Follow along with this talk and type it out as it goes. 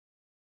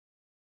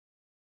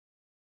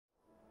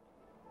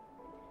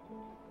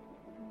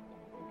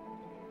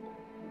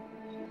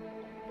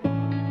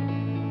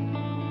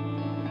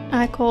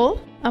I call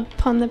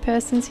upon the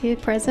persons here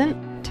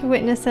present to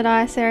witness that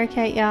I, Sarah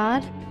Kate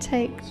Yard,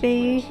 take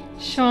thee,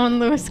 Sean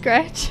Lewis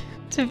Gretsch,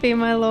 to be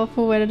my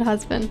lawful wedded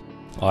husband.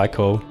 I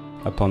call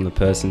upon the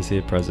persons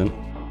here present.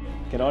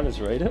 Can I just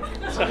read it?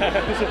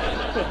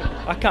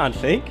 I can't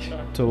think.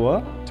 To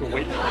what? To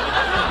witness.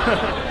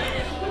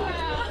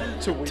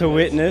 To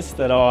witness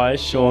that I,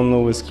 Sean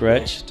Lewis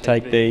Gretsch,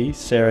 take thee,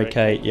 Sarah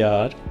Kate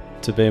Yard,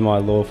 to be my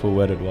lawful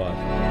wedded wife.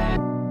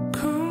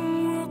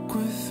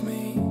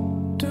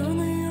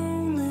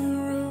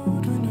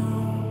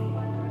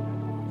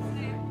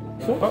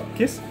 Oh,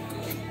 kiss.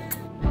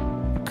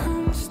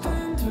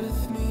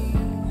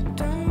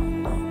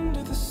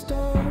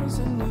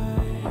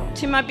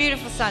 To my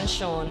beautiful son,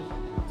 Sean,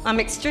 I'm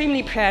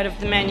extremely proud of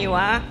the man you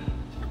are.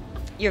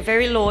 You're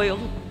very loyal,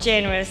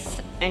 generous,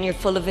 and you're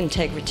full of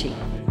integrity.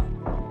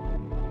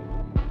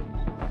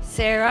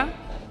 Sarah,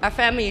 our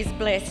family is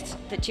blessed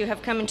that you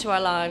have come into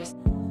our lives.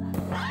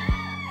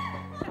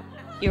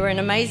 You're an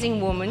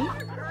amazing woman.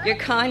 You're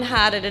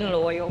kind-hearted and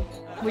loyal,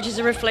 which is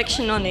a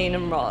reflection on Ian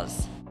and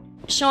Roz.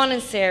 Sean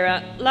and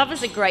Sarah, love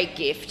is a great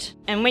gift,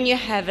 and when you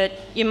have it,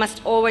 you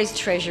must always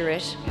treasure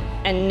it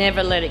and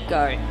never let it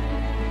go.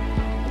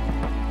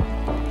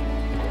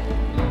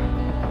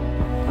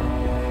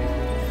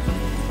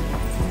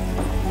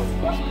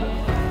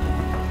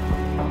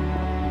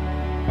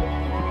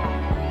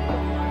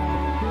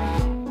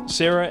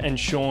 Sarah and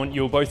Sean,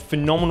 you're both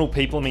phenomenal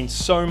people. It means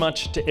so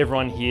much to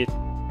everyone here.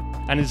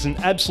 And it's an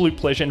absolute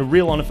pleasure and a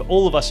real honour for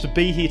all of us to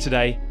be here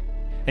today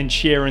and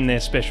share in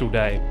their special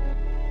day.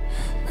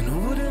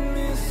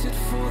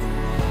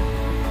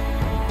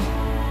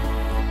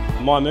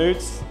 My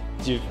moods,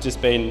 you've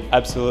just been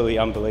absolutely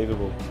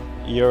unbelievable.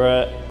 You're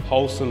a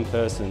wholesome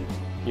person.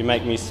 You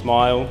make me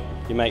smile,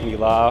 you make me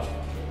laugh,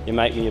 you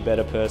make me a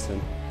better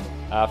person.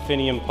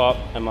 Finny and Pop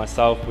and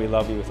myself, we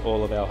love you with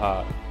all of our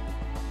heart.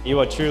 You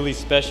are truly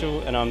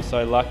special, and I'm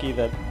so lucky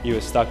that you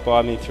have stuck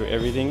by me through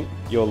everything.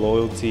 Your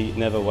loyalty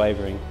never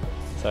wavering.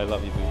 So I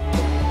love you, boo.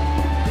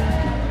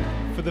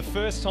 For the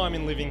first time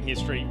in living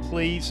history,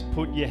 please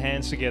put your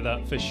hands together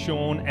for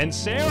Sean and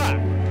Sarah.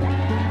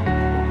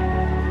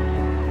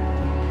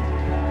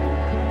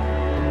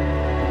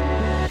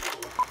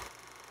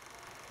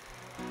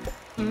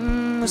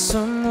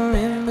 Somewhere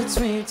in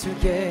between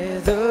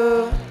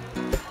together.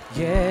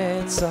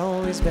 Yeah, it's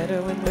always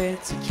better when we're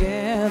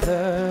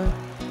together.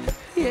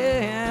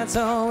 Yeah, it's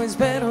always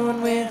better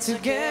when we're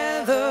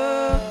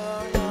together.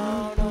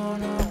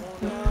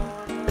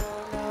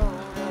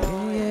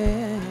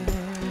 Yeah.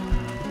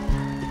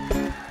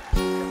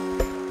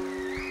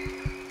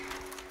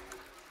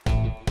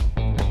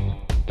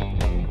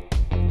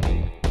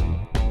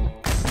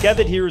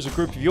 Gathered here is a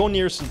group of your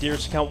nearest and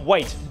dearest who can't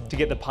wait to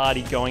get the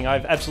party going. I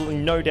have absolutely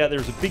no doubt there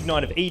is a big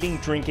night of eating,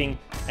 drinking,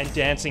 and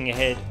dancing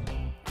ahead.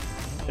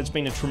 It's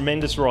been a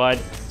tremendous ride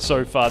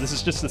so far. This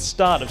is just the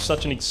start of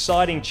such an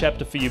exciting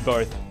chapter for you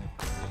both.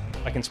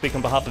 I can speak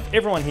on behalf of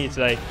everyone here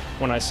today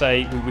when I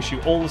say we wish you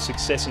all the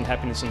success and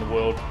happiness in the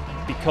world,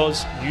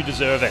 because you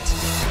deserve it.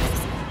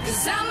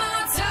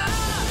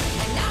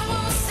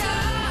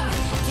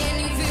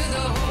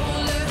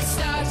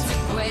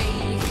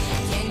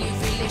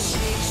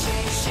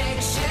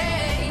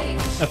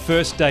 A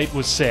first date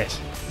was set.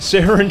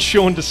 Sarah and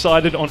Sean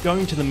decided on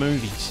going to the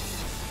movies.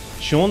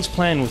 Sean's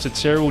plan was that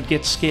Sarah would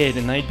get scared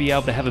and they'd be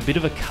able to have a bit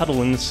of a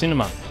cuddle in the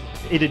cinema.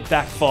 It had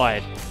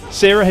backfired.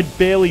 Sarah had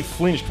barely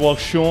flinched while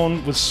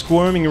Sean was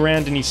squirming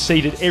around in his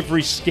seat at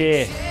every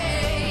scare.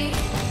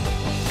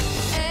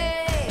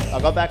 I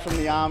got back from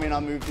the army and I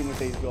moved in with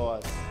these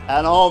guys.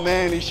 And oh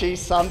man, is she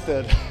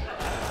something.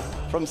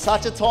 From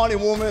such a tiny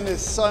woman,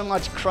 there's so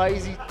much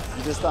crazy.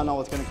 You just don't know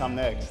what's going to come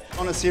next.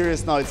 On a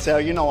serious note,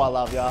 Sarah, you know I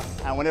love ya.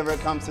 And whenever it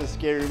comes to a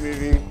scary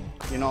movie,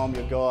 you know I'm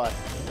your guy.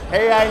 He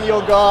ain't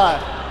your guy.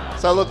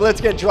 So look,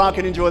 let's get drunk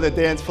and enjoy the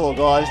dance floor,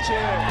 guys.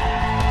 Cheers.